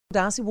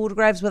Darcy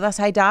Waldegrave's with us.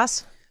 Hey,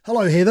 Darcy.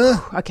 Hello,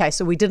 Heather. Okay,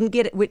 so we didn't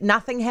get it.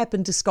 Nothing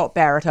happened to Scott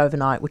Barrett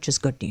overnight, which is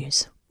good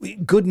news.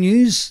 Good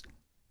news.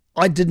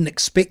 I didn't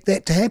expect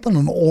that to happen,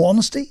 in all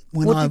honesty.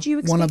 What did you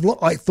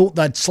expect? I thought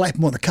they'd slap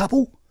him with a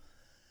couple,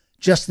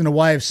 just in a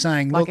way of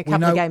saying, like look, a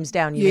couple of games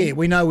down, you mean?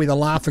 we know we're the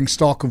laughing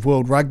stock of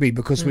world rugby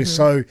because we're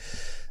so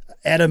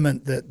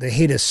adamant that the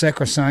head is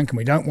sacrosanct and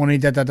we don't want any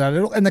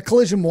da-da-da. And the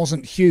collision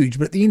wasn't huge,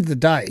 but at the end of the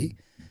day,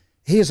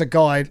 here's a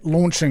guy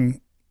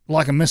launching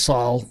like a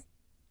missile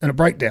in a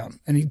breakdown,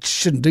 and he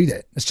shouldn't do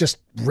that. It's just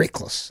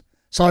reckless.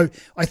 So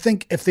I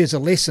think if there's a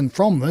lesson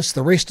from this,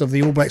 the rest of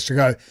the All Blacks to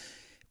go,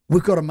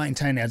 we've got to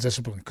maintain our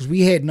discipline, because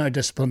we had no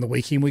discipline the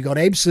weekend. We got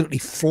absolutely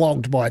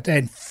flogged by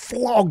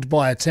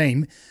a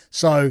team.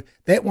 So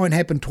that won't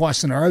happen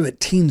twice in a row. It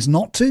tends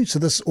not to. So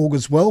this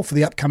augurs well for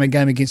the upcoming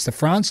game against the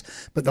France.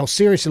 But they'll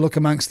seriously look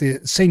amongst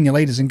their senior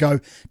leaders and go,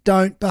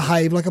 don't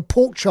behave like a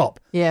pork chop.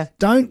 Yeah.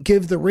 Don't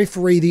give the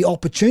referee the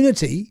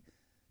opportunity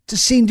to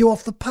send you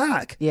off the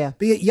park. Yeah.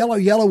 Be it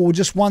yellow or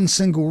just one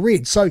single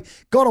red. So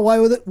got away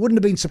with it. Wouldn't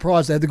have been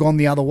surprised they had gone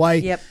the other way.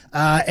 Yep.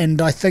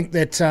 And I think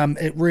that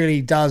it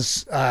really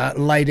does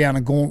lay down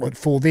a gauntlet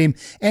for them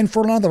and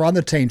for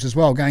other teams as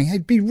well, going, hey,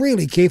 be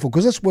really careful,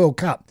 because this World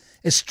Cup,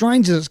 as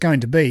strange as it's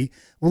going to be,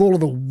 with all of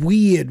the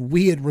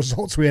weird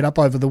results we had up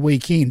over the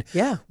weekend,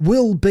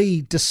 will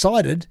be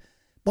decided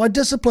by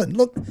discipline.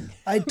 Look,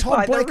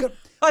 Todd Blackett...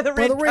 By the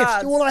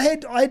rest. Well, I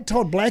had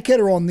Todd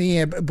Blackadder on the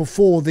air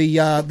before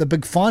the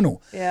big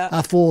final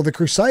for the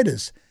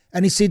Crusaders,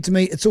 and he said to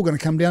me, it's all going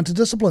to come down to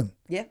discipline.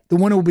 Yeah. The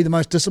winner will be the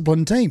most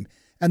disciplined team.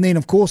 And then,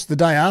 of course, the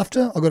day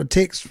after, I got a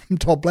text from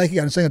Todd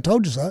Blackadder saying, I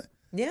told you so.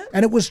 Yeah.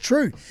 And it was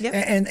true. Yep.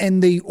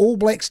 And the All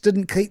Blacks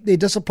didn't keep their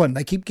discipline.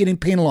 They keep getting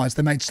penalised.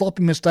 They made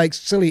sloppy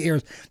mistakes, silly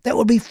errors. That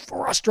would be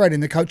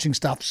frustrating the coaching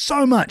staff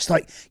so much.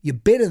 Like, you're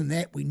better than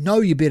that. We know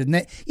you're better than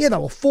that. Yeah, they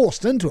were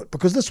forced into it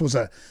because this was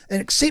an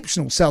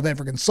exceptional South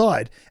African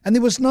side. And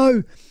there was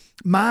no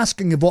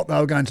masking of what they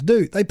were going to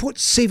do. They put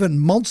 7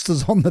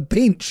 monsters on the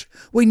bench.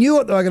 We knew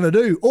what they were going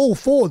to do. All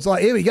forwards,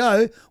 like, here we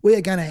go. We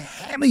are going to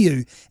hammer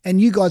you. And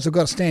you guys have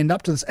got to stand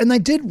up to this. And they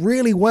did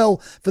really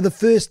well for the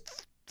first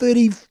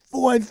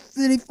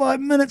 35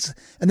 minutes,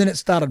 and then it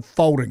started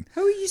folding.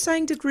 Who are you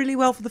saying did really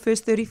well for the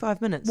first 35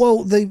 minutes?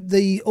 Well,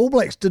 the All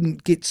Blacks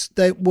didn't get...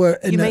 They were...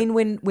 You mean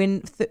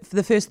when for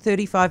the first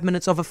 35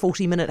 minutes of a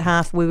 40-minute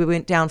half where we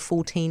went down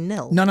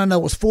 14-0? No,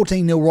 it was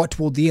 14-0 right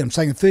toward the end. I'm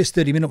saying the first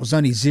 30 minutes was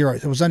only 0.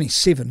 It was only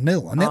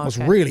 7-0, and that was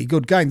really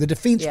good game. The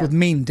defence with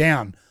men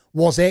down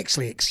was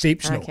actually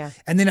exceptional. Okay.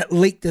 And then it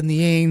leaked in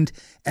the end,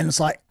 and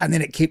it's like, and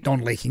then it kept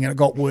on leaking, and it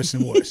got worse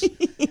and worse.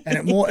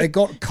 And it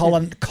got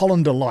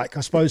Colander-like,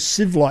 I suppose,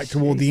 Civ-like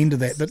toward the end of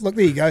that. But look,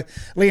 there you go.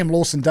 Liam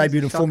Lawson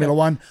debuted in Formula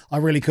One. I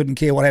really couldn't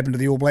care what happened to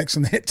the All Blacks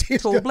in that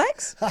test. Tall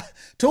Blacks?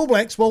 Tall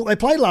Blacks, well, they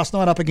played last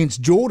night up against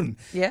Jordan.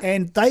 Yeah.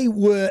 And they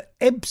were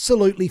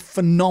absolutely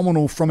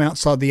phenomenal from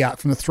outside the arc,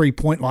 from the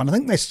three-point line. I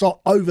think they shot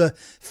over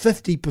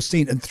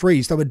 50% in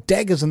threes. They were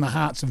daggers in the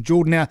hearts of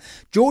Jordan. Now,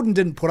 Jordan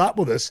didn't put up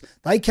with us.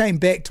 They came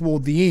back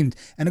toward the end,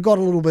 and it got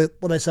a little bit,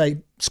 what they say,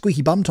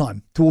 squeaky bum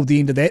time toward the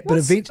end of that. But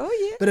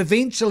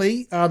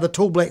eventually, the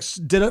Tall Blacks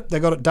did it. They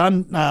got it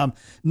done.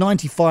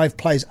 95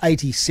 plays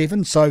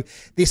 87, so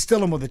they're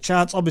still in with a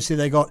chance. Obviously,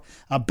 they got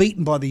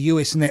beaten by the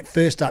US in that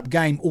first up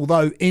game,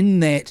 although in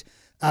that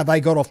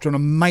they got off to an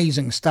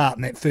amazing start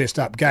in that first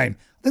up game.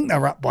 I think they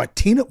were up by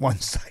 10 at one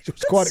stage. It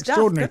was quite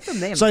extraordinary. Good from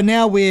them. So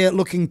now we're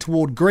looking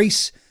toward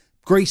Greece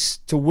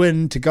to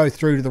win, to go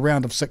through to the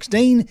round of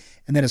 16,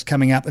 and that is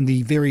coming up in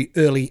the very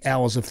early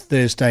hours of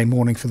Thursday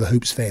morning for the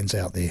Hoops fans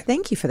out there.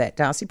 Thank you for that,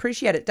 Darcy.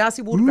 Appreciate it.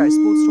 Darcy Waldegrave,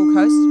 Sportstalk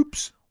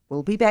host.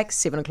 We'll be back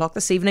 7 o'clock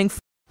this evening.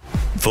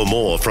 For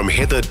more from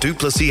Heather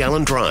Duplessis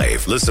Allen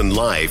Drive, listen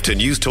live to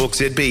News Talk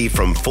ZB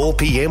from 4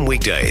 p.m.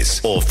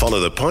 weekdays, or follow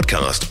the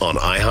podcast on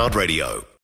iHeartRadio.